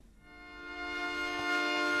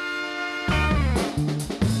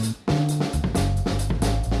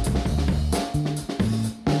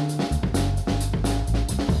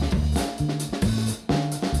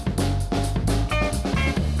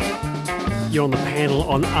You're on the panel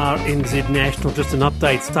on RNZ National. Just an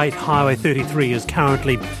update. State Highway 33 is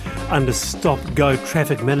currently under stop-go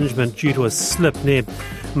traffic management due to a slip near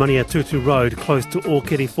Maniatutu Road close to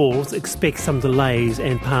Orkiri Falls. Expect some delays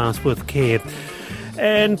and pass with care.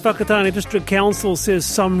 And Whakatane District Council says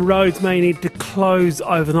some roads may need to close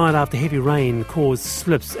overnight after heavy rain caused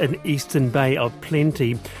slips in Eastern Bay of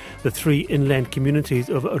Plenty. The three inland communities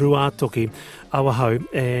of Ruatoki, Awahau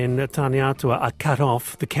and Taniatua are cut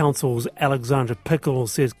off. The council's Alexandra Pickle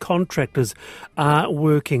says contractors are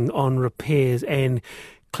working on repairs and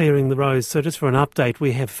clearing the roads. So just for an update,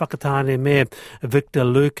 we have Whakatane Mayor Victor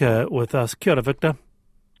Luca with us. Kia ora, Victor.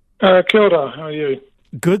 Kia ora, how are you?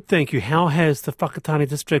 Good, thank you. How has the Whakatane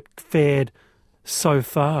district fared so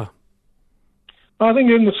far? I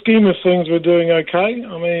think in the scheme of things we're doing okay.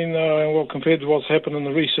 I mean, well, compared to what's happened in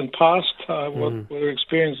the recent past, what we're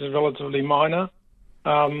experiencing is relatively minor.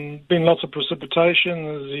 Been lots of precipitation,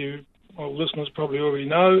 as you listeners probably already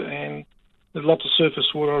know, and there's lots of surface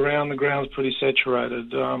water around. The ground's pretty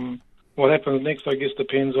saturated. What happens next, I guess,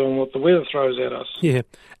 depends on what the weather throws at us. Yeah,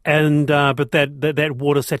 and but that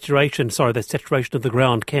water saturation, that saturation of the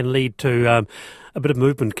ground can lead to a bit of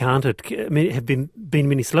movement, can't it? I mean, have been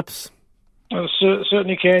many slips?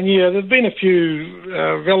 Certainly can, yeah. There's been a few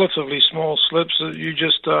relatively small slips that you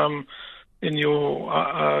just, in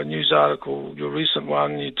your news article, your recent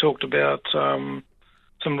one, you talked about some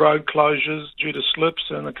road closures due to slips,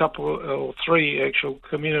 and a couple or three actual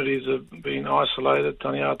communities have been isolated,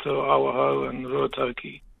 Taniatua, Awahau and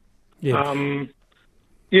Ruatoki. Yeah.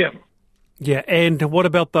 Yeah. Yeah, and what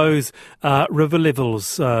about those river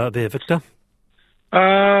levels there, Victor?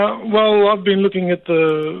 Well, I've been looking at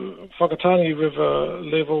the Whakatane River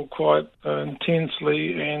level quite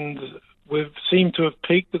intensely, and we've seemed to have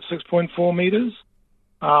peaked at 6.4 metres.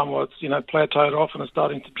 Well, it's, plateaued off and it's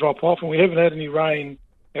starting to drop off, and we haven't had any rain,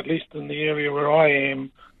 at least in the area where I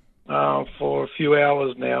am, for a few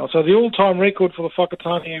hours now. So the all-time record for the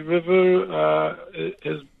Whakatane River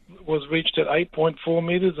was reached at 8.4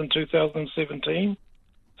 metres in 2017,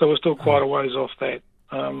 so we're still quite a ways off that.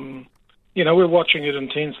 We're watching it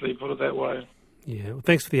intensely, put it that way. Yeah, well,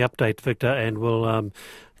 thanks for the update, Victor, and we'll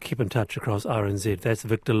keep in touch across RNZ. That's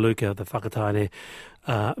Victor Luca, the Whakatane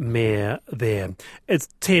Mayor there. It's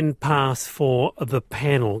 10 past for the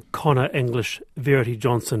panel. Conor English, Verity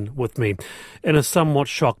Johnson with me. In a somewhat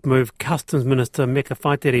shocked move, Customs Minister Meka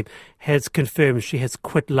Whaitiri has confirmed she has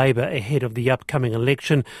quit Labour ahead of the upcoming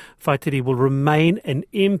election. Whaitiri will remain an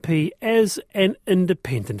MP as an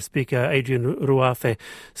independent. Speaker Adrian Ruafe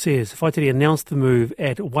says Whaitiri announced the move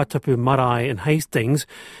at Watapu Marae in Hastings.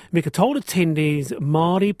 Meka told attendees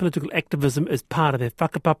Māori political activism is part of their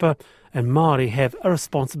whakapapa and Māori have a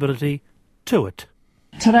responsibility to it.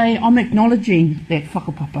 Today I'm acknowledging that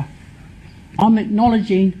whakapapa. I'm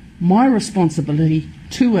acknowledging my responsibility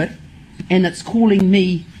to it, and it's calling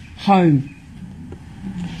me home.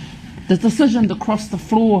 The decision to cross the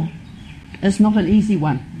floor is not an easy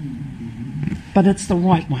one, but it's the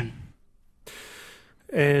right one.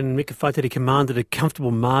 And Meka Whaitiri commanded a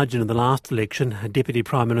comfortable margin in the last election. Deputy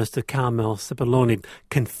Prime Minister Carmel Sepuloni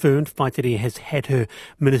confirmed Whaitiri has had her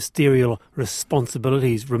ministerial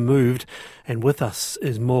responsibilities removed. And with us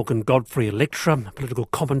is Morgan Godfrey, a lecturer, a political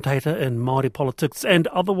commentator in Māori politics and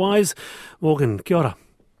otherwise. Morgan, kia ora.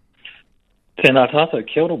 Tēnā tātou,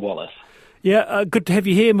 kia ora, Wallace. Yeah, good to have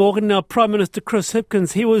you here, Morgan. Now, Prime Minister Chris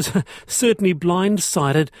Hipkins, he was certainly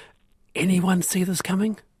blindsided. Anyone see this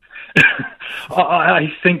coming?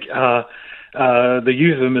 I think the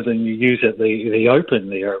euphemism you use at the Open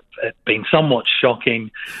there, it's been somewhat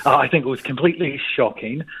shocking. I think it was completely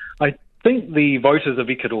shocking. I think the voters of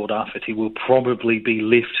Whakatane will probably be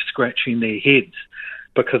left scratching their heads,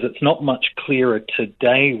 because it's not much clearer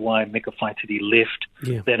today why Meka Whaitiri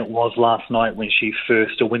left than it was last night when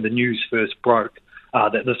when the news first broke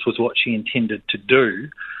that this was what she intended to do.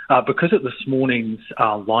 Because at this morning's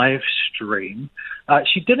live stream,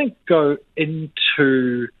 she didn't go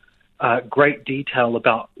into great detail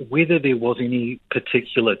about whether there was any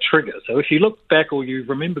particular trigger. So if you look back, or you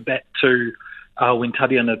remember back to when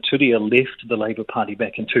Tariana Turia left the Labour Party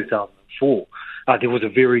back in 2004, there was a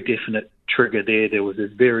very definite trigger there. There was a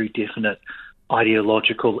very definite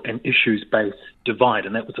ideological and issues-based divide,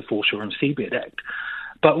 and that was the Foreshore and Seabed Act.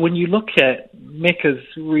 But when you look at Meka's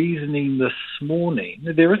reasoning this morning,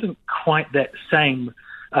 there isn't quite that same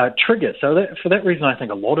trigger. So for that reason, I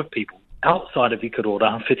think a lot of people outside of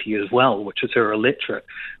Whakatane as well, which is her electorate,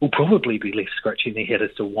 will probably be left scratching their head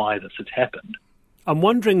as to why this has happened. I'm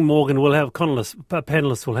wondering, Morgan,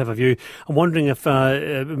 panellists will have a view. I'm wondering if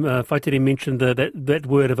Verity mentioned that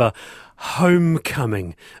word of a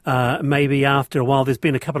homecoming. Maybe after a while, there's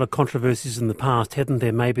been a couple of controversies in the past, hadn't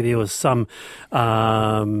there? Maybe there was some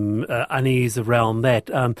unease around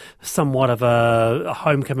that. Somewhat of a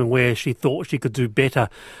homecoming where she thought she could do better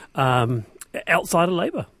outside of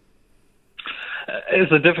Labour.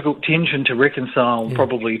 It's a difficult tension to reconcile,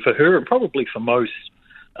 probably for her and probably for most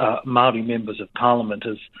Māori members of Parliament,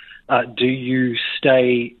 is do you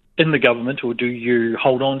stay in the government or do you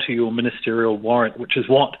hold on to your ministerial warrant, which is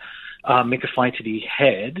what Meka Whaitiri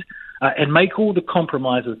had, and make all the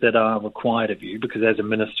compromises that are required of you, because as a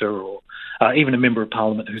minister or even a member of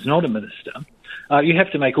Parliament who's not a minister, you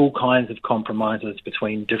have to make all kinds of compromises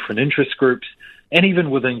between different interest groups and even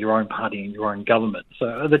within your own party and your own government.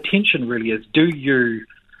 So the tension really is, do you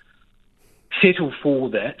settle for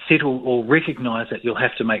that, or recognise that you'll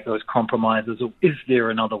have to make those compromises, or is there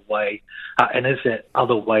another way, and is that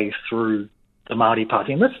other way through the Māori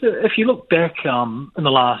Party? And this, if you look back in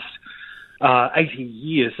the last 80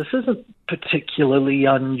 years, this isn't particularly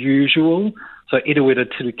unusual. So Edawera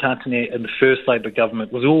Tirukatene in the first Labour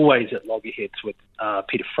government was always at loggerheads with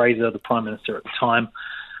Peter Fraser, the Prime Minister at the time.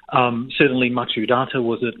 Certainly Maturata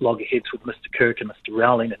was at loggerheads with Mr Kirk and Mr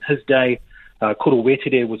Rowling in his day. Koro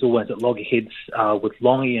Wetere was always at loggerheads with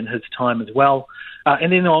Longi in his time as well.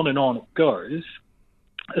 And then on it goes.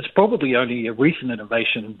 It's probably only a recent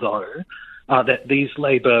innovation, though, that these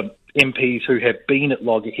Labour MPs who have been at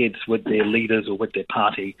loggerheads with their leaders or with their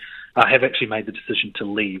party have actually made the decision to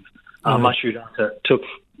leave. Maturata took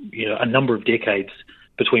a number of decades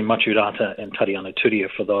between Maturata and Tariana Turia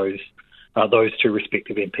for those two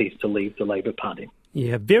respective MPs to leave the Labour Party.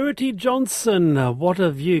 Yeah, Verity Johnson, what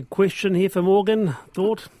a view. Question here for Morgan.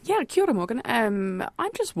 Thought? Yeah, kia ora, Morgan. I'm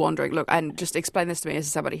just wondering, look, and just explain this to me as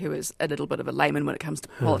somebody who is a little bit of a layman when it comes to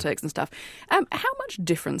politics and stuff. How much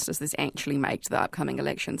difference does this actually make to the upcoming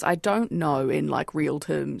elections? I don't know in real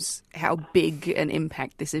terms how big an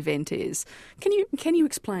impact this event is. Can you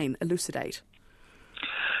explain, elucidate?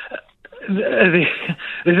 There's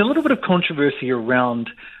a little bit of controversy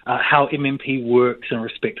around how MMP works in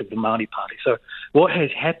respect of the Māori Party. So what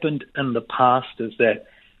has happened in the past is that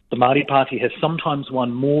the Māori Party has sometimes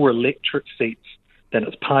won more electorate seats than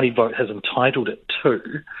its party vote has entitled it to,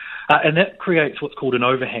 and that creates what's called an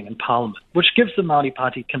overhang in Parliament, which gives the Māori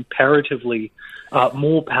Party comparatively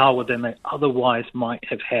more power than they otherwise might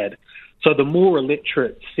have had. So the more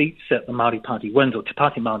electorate seats that the Māori Party wins, or Te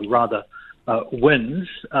Pāti Māori rather, wins,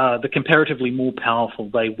 the comparatively more powerful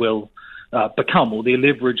they will become, or their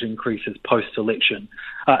leverage increases post-election.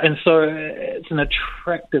 And so it's an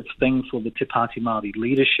attractive thing for the Te Pāti Māori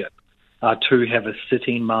leadership to have a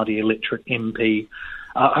sitting Māori electorate MP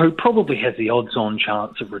who probably has the odds-on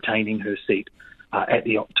chance of retaining her seat at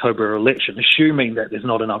the October election, assuming that there's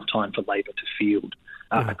not enough time for Labour to field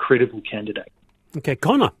a credible candidate. Okay,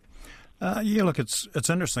 Conor. Look, it's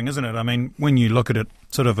interesting, isn't it? I mean, when you look at it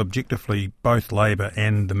sort of objectively, both Labour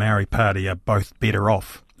and the Māori Party are both better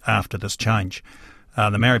off after this change.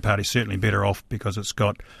 The Māori Party is certainly better off because it's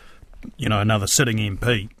got, another sitting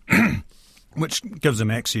MP, which gives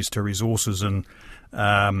them access to resources and,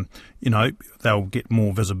 they'll get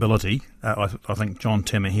more visibility. I think John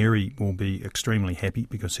Tamahiri will be extremely happy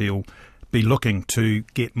because he'll be looking to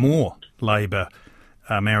get more Labour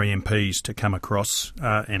Māori MPs to come across,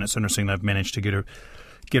 and it's interesting they've managed to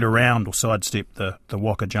get around or sidestep the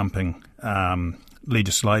waka jumping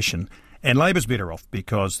legislation. And Labour's better off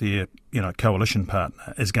because their coalition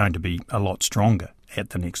partner is going to be a lot stronger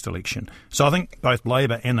at the next election. So I think both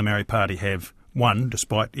Labour and the Māori Party have won,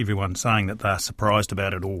 despite everyone saying that they're surprised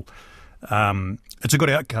about it all. It's a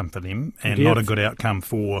good outcome for them, and not a good outcome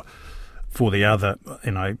for the other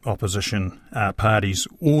opposition parties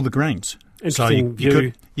or the Greens. So you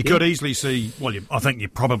could easily see, I think you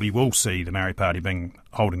probably will see the Māori Party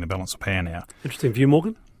holding the balance of power now. Interesting view,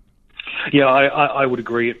 Morgan? Yeah, I would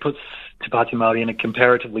agree. It puts Te Pāti Māori in a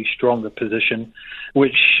comparatively stronger position,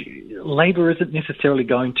 which Labour isn't necessarily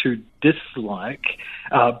going to dislike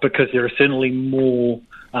because there are certainly more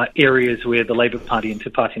areas where the Labour Party and Te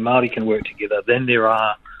Pāti Māori can work together than there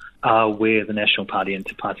are where the National Party and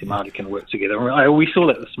Te Pāti Māori can work together. We saw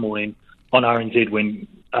that this morning on RNZ when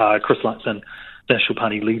Chris Luxon, the National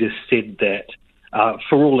Party leader, said that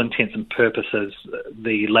for all intents and purposes,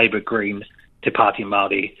 the Labour Green Te Pāti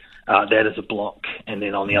Māori, that is a block, and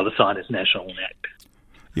then on the other side is National and ACT.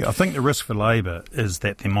 Yeah, I think the risk for Labour is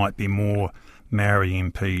that there might be more Māori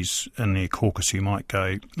MPs in their caucus who might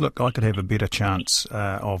go, look, I could have a better chance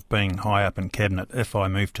of being high up in Cabinet if I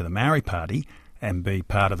move to the Māori Party, and be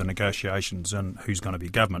part of the negotiations and who's going to be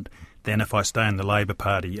government than if I stay in the Labor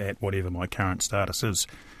Party at whatever my current status is.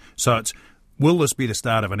 So it's, will this be the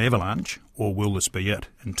start of an avalanche, or will this be it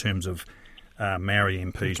in terms of Maori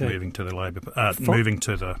MPs moving to the Labor, moving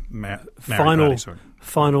to the Maori Party? Sorry.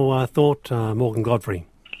 Final thought, Morgan Godfrey.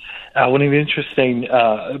 One of the interesting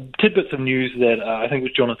tidbits of news that I think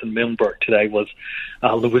was Jonathan Milnbrook today was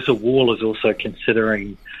Louisa Wall is also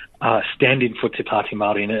considering standing for Te Pāti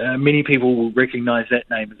Māori. And many people will recognise that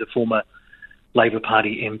name as a former Labour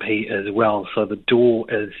Party MP as well. So the door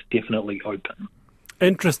is definitely open.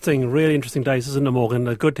 Interesting, really interesting days, isn't it, Morgan?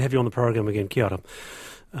 Good to have you on the program again. Kia ora.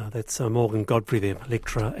 That's Morgan Godfrey there,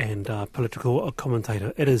 lecturer and political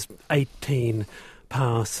commentator. It is 18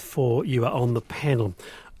 past 4. You are on the panel,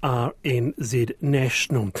 RNZ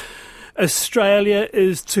National. Australia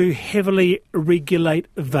is to heavily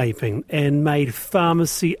regulate vaping and made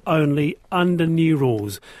pharmacy only under new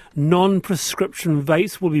rules. Non-prescription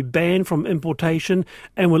vapes will be banned from importation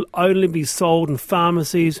and will only be sold in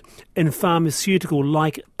pharmacies in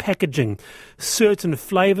pharmaceutical-like packaging. Certain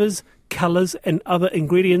flavours, colours and other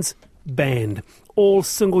ingredients banned. All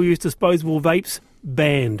single-use disposable vapes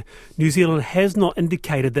banned. New Zealand has not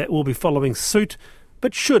indicated that will be following suit,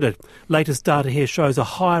 but should it? Latest data here shows a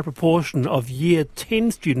higher proportion of Year 10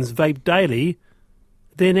 students vape daily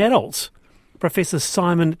than adults. Professor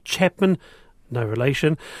Simon Chapman, no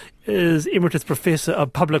relation, is Emeritus Professor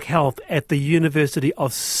of Public Health at the University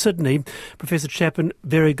of Sydney. Professor Chapman,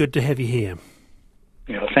 very good to have you here.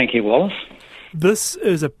 Yeah, thank you, Wallace. This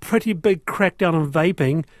is a pretty big crackdown on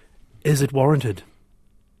vaping. Is it warranted?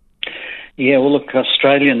 Yeah, well, look,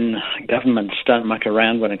 Australian governments don't muck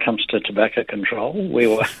around when it comes to tobacco control. We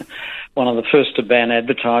were one of the first to ban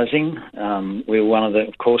advertising. We were one of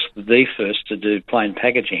the first to do plain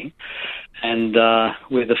packaging. And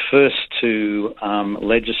we're the first to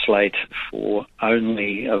legislate for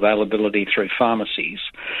only availability through pharmacies.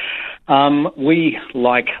 We,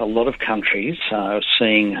 like a lot of countries, are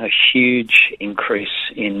seeing a huge increase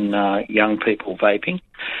in young people vaping.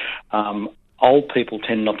 Old people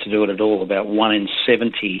tend not to do it at all. About 1 in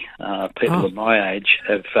 70 people of my age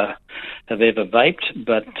have ever vaped,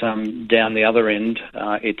 but down the other end,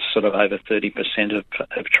 it's sort of over 30%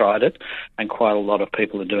 have tried it, and quite a lot of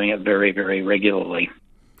people are doing it very, very regularly.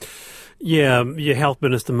 Yeah, your Health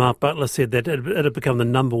Minister Mark Butler said that it had become the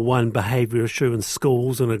number one behaviour issue in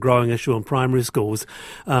schools and a growing issue in primary schools.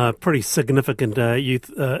 Pretty significant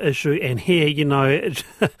youth issue. And here, you know,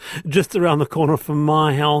 just around the corner from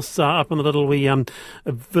my house, up in the little wee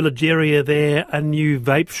village area there, a new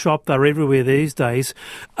vape shop. They're everywhere these days.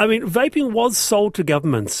 I mean, vaping was sold to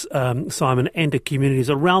governments, Simon, and to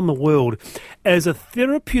communities around the world as a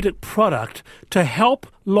therapeutic product to help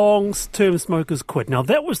long-term smokers quit. Now,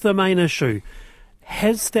 that was the main issue.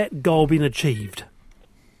 Has that goal been achieved?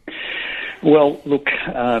 Well, look,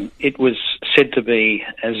 it was said to be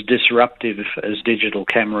as disruptive as digital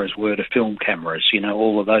cameras were to film cameras. You know,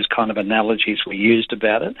 all of those kind of analogies were used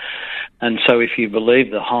about it. And so if you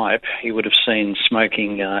believe the hype, you would have seen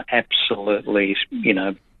smoking absolutely, you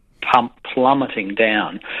know, plummeting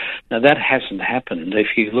down. Now, that hasn't happened.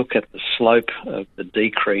 If you look at the slope of the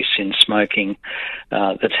decrease in smoking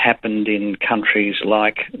that's happened in countries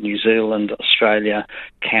like New Zealand, Australia,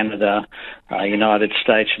 Canada, United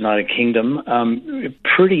States, United Kingdom,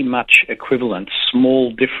 pretty much equivalent.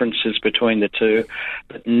 Small differences between the two,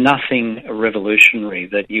 but nothing revolutionary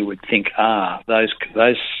that you would think, those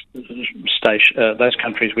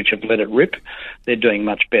countries which have let it rip, they're doing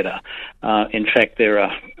much better. In fact, there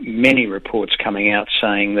are many reports coming out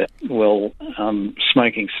saying that, well,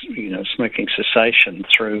 smoking cessation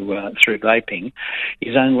through vaping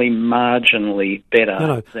is only marginally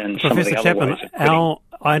better than some of the other ways of quitting.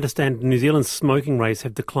 I understand New Zealand's smoking rates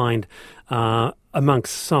have declined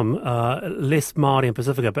amongst some, less Māori and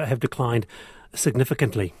Pacifica, but have declined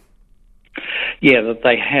significantly. Yeah, that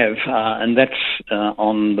they have, and that's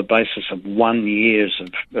on the basis of 1 year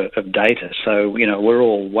of data. So, you know, we're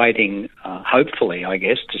all waiting, hopefully, I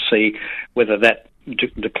guess, to see whether that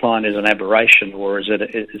decline is an aberration or is it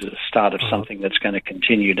a start of something that's going to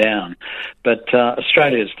continue down. But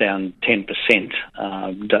Australia's down 10%,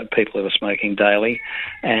 people who are smoking daily,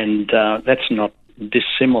 and that's not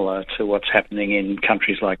dissimilar to what's happening in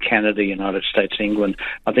countries like Canada, United States, England.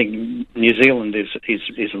 I think New Zealand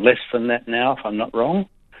is less than that now, if I'm not wrong.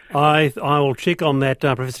 I will check on that,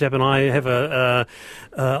 Professor Chapman. I have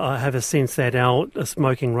a sense that our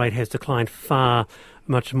smoking rate has declined far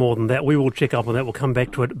much more than that. We will check up on that. We'll come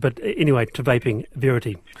back to it. But anyway, to vaping,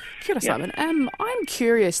 Verity. Kia ora, Simon. I'm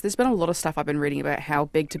curious. There's been a lot of stuff I've been reading about how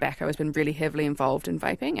big tobacco has been really heavily involved in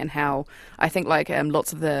vaping, and how I think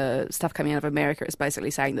lots of the stuff coming out of America is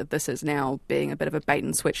basically saying that this is now being a bit of a bait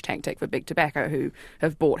and switch tactic for big tobacco, who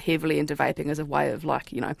have bought heavily into vaping as a way of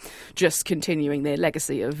just continuing their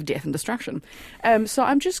legacy of death and destruction. So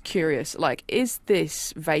I'm just curious, is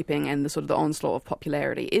this vaping and the sort of the onslaught of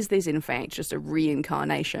popularity, is this in fact just a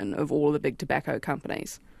reincarnation of all the big tobacco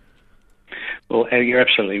companies? Well, you're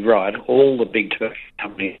absolutely right. All the big tobacco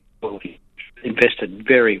companies invested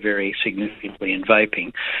very, very significantly in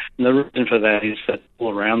vaping. And the reason for that is that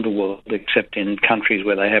all around the world, except in countries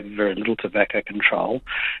where they have very little tobacco control,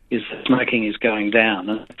 is that smoking is going down,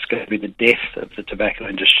 and it's going to be the death of the tobacco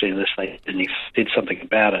industry unless they did something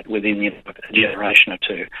about it within a generation or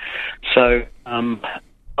two. So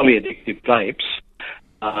highly addictive vapes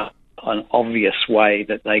are an obvious way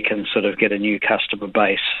that they can sort of get a new customer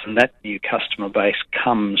base, and that new customer base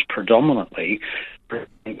comes predominantly from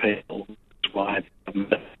people. That's why I'm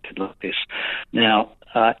like this. Now,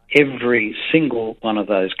 every single one of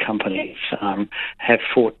those companies have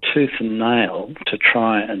fought tooth and nail to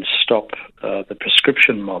try and stop the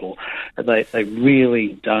prescription model. They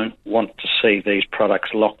really don't want to see these products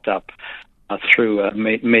locked up through a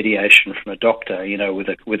mediation from a doctor,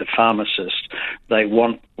 with a pharmacist. They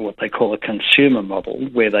want what they call a consumer model,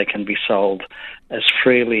 where they can be sold as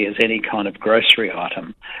freely as any kind of grocery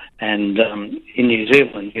item. And in New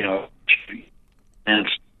Zealand,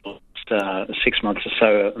 announced 6 months or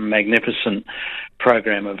so a magnificent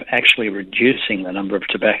program of actually reducing the number of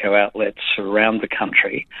tobacco outlets around the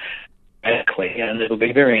country, and it'll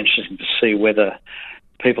be very interesting to see whether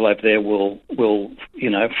people over there will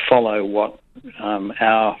follow what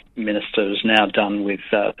our minister has now done with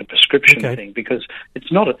the prescription thing, because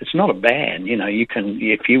it's not a ban. You can,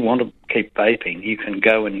 if you want to keep vaping, you can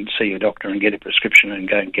go and see your doctor and get a prescription and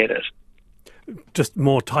go and get it. Just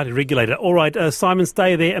more tightly regulated. All right, Simon,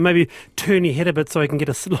 stay there and maybe turn your head a bit so I can get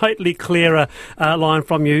a slightly clearer line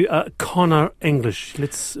from you. Conor English,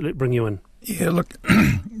 let's bring you in. Yeah, look,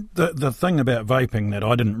 the thing about vaping that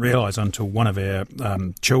I didn't realise until one of our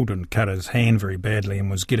children cut his hand very badly and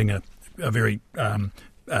was getting a very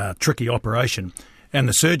tricky operation, and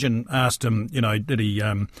the surgeon asked him, did he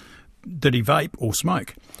vape or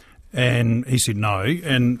smoke? And he said no,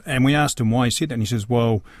 and we asked him why he said that, and he says,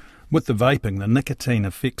 well, with the vaping, the nicotine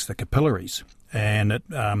affects the capillaries, and it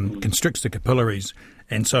constricts the capillaries,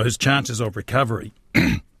 and so his chances of recovery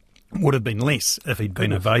would have been less if he'd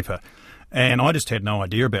been a vapor. And I just had no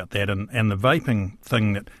idea about that. And the vaping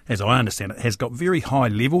thing, that, as I understand it, has got very high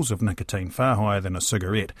levels of nicotine, far higher than a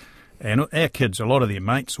cigarette. And our kids, a lot of their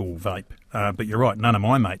mates all vape. But you're right, none of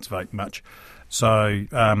my mates vape much. So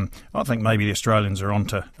I think maybe the Australians are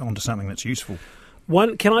onto something that's useful.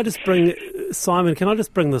 Simon, can I just bring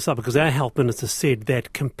this up? Because our health minister said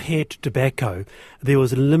that compared to tobacco, there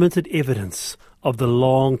was limited evidence of the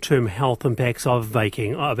long-term health impacts of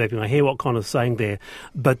vaping. I hear what Conor's saying there,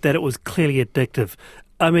 but that it was clearly addictive.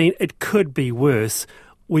 I mean, it could be worse.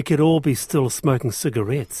 We could all be still smoking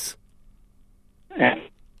cigarettes.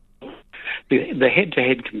 The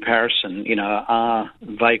head-to-head comparison, are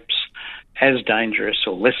vapes as dangerous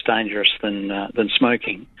or less dangerous than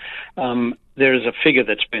smoking? There is a figure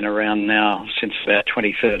that's been around now since about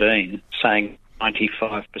 2013 saying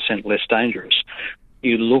 95% less dangerous.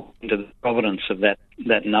 You look into the provenance of that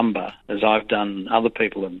number, as I've done, other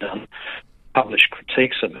people have done, published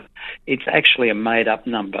critiques of it. It's actually a made-up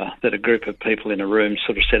number that a group of people in a room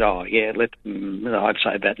sort of said, I'd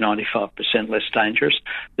say about 95% less dangerous.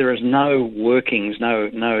 There is no workings,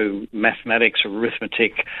 no mathematics or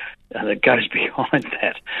arithmetic that goes behind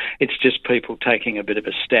that. It's just people taking a bit of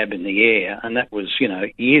a stab in the air, and that was,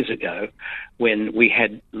 years ago when we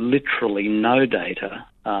had literally no data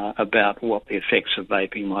about what the effects of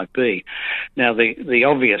vaping might be. Now, the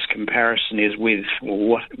obvious comparison is with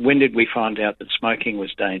when did we find out that smoking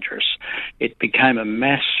was dangerous? It became a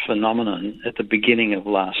mass phenomenon at the beginning of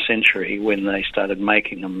last century when they started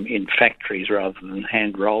making them in factories rather than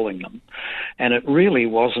hand rolling them. And it really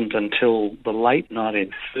wasn't until the late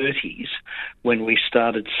 1930s when we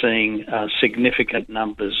started seeing significant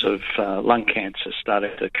numbers of lung cancer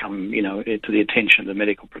started to come, to the attention of the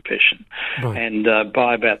medical profession. Right. And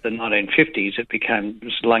by about the 1950s,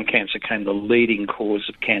 lung cancer became the leading cause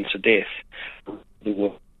of cancer death.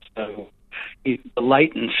 So the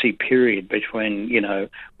latency period between,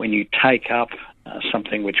 when you take up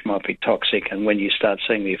something which might be toxic and when you start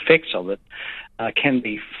seeing the effects of it, can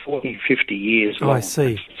be 40, 50 years long. I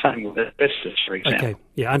see. Same with asbestos, for example. Okay,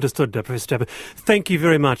 yeah, understood, Professor Chapman. Thank you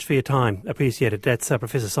very much for your time. Appreciate it. That's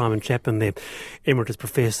Professor Simon Chapman there, Emeritus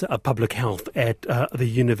Professor of Public Health at the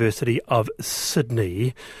University of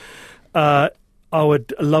Sydney. I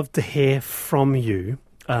would love to hear from you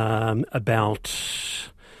about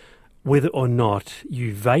whether or not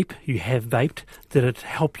you have vaped. Did it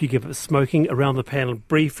help you give up smoking? Around the panel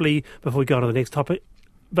briefly before we go on to the next topic.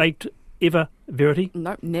 Vaped ever, Verity?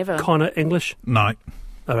 No, never. Conor, English? No.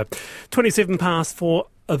 All right. 27 past for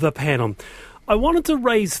the panel. I wanted to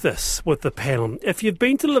raise this with the panel. If you've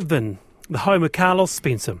been to Levin, the home of Carlos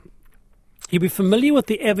Spencer, you'll be familiar with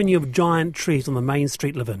the avenue of giant trees on the main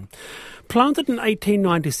street Levin. Planted in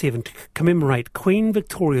 1897 to commemorate Queen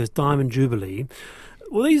Victoria's Diamond Jubilee,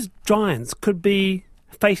 well, these giants could be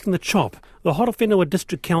facing the chop. The Whakatane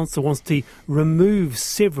District Council wants to remove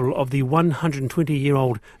several of the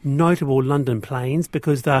 120-year-old notable London planes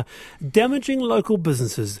because they're damaging local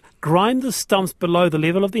businesses, grind the stumps below the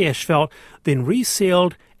level of the asphalt, then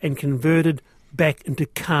resealed and converted back into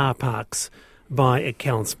car parks by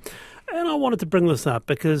accounts. And I wanted to bring this up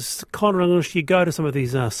because, Conor, English, you go to some of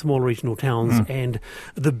these small regional towns and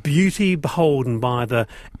the beauty beholden by the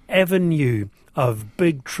avenue of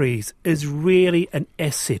big trees is really an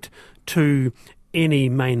asset to any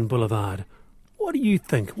main boulevard. What do you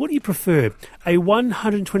think? What do you prefer, a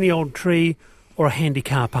 120-year-old tree or a handy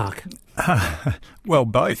car park? Well,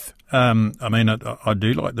 both. I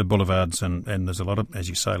do like the boulevards, and there's a lot of, as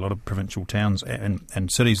you say, a lot of provincial towns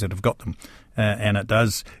and cities that have got them, and it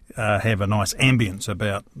does have a nice ambience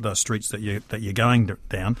about the streets that you're going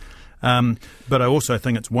down. But I also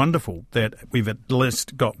think it's wonderful that we've at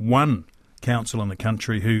least got one council in the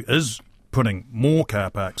country who is putting more car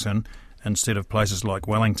parks in instead of places like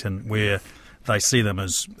Wellington where they see them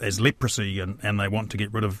as leprosy and they want to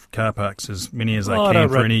get rid of car parks as many as they can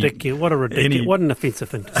for any... What an offensive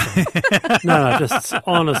thing to say. No, just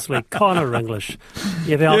honestly, Conor English,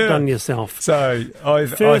 you've outdone yourself. So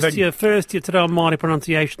First your Te Reo Māori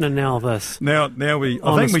pronunciation and now this. I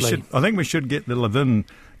think we should get the Levin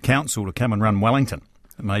Council to come and run Wellington.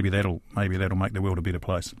 Maybe that'll make the world a better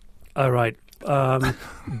place. All right.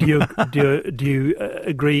 Do you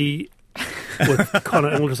agree with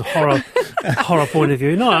Conor English's horror point of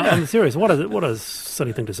view? No, I'm serious. What a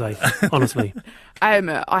silly thing to say, honestly.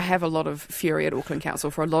 I have a lot of fury at Auckland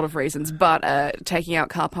Council for a lot of reasons, but taking out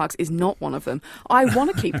car parks is not one of them. I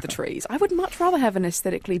want to keep the trees. I would much rather have an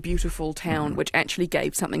aesthetically beautiful town which actually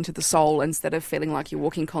gave something to the soul instead of feeling like you're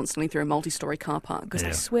walking constantly through a multi-storey car park. Because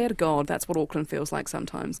I swear to God, that's what Auckland feels like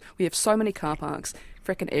sometimes. We have so many car parks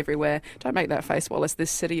frickin' everywhere. Don't make that face, Wallace. This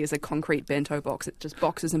city is a concrete bento box. It's just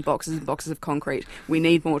boxes and boxes and boxes of concrete. We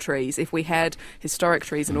need more trees. If we had historic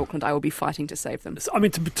trees in Auckland, I would be fighting to save them. I mean,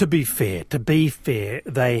 to be fair,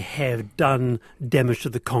 they have done damage to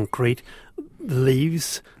the concrete. The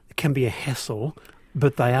leaves can be a hassle,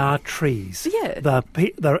 but they are trees. Yeah.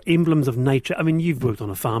 They're emblems of nature. I mean, you've worked on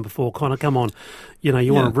a farm before, Conor. Come on.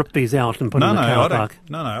 You want to rip these out and put them in a car park.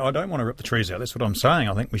 No, I don't want to rip the trees out. That's what I'm saying.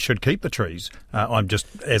 I think we should keep the trees. I'm just,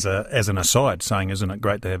 as an aside, saying, isn't it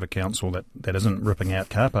great to have a council that isn't ripping out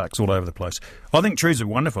car parks all over the place? I think trees are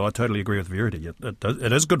wonderful. I totally agree with Verity.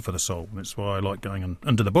 It is good for the soul. That's why I like going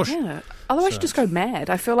into the bush. Yeah. Otherwise, you just go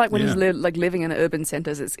mad. I feel like when you're living in urban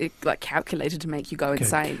centres, it's calculated to make you go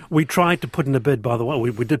insane. We tried to put in a bid, by the way.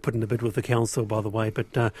 We did put in a bid with the council, by the way,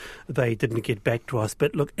 but they didn't get back to us.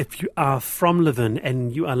 But look, if you are from Levin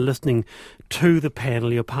and you are listening to the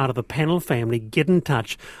panel, you're part of the panel family, get in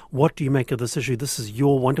touch. What do you make of this issue? This is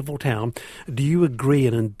your wonderful town. Do you agree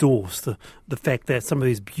and endorse the fact that some of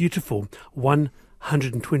these beautiful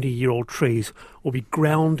 120-year-old trees will be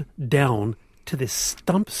ground down to their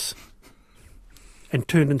stumps and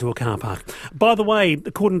turned into a car park? By the way,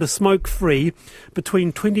 according to Smoke Free,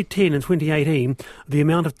 between 2010 and 2018, the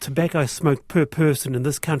amount of tobacco smoked per person in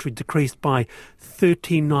this country decreased by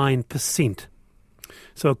 39%.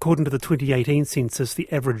 So according to the 2018 census,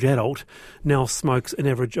 the average adult now smokes an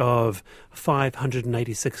average of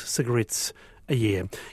 586 cigarettes a year.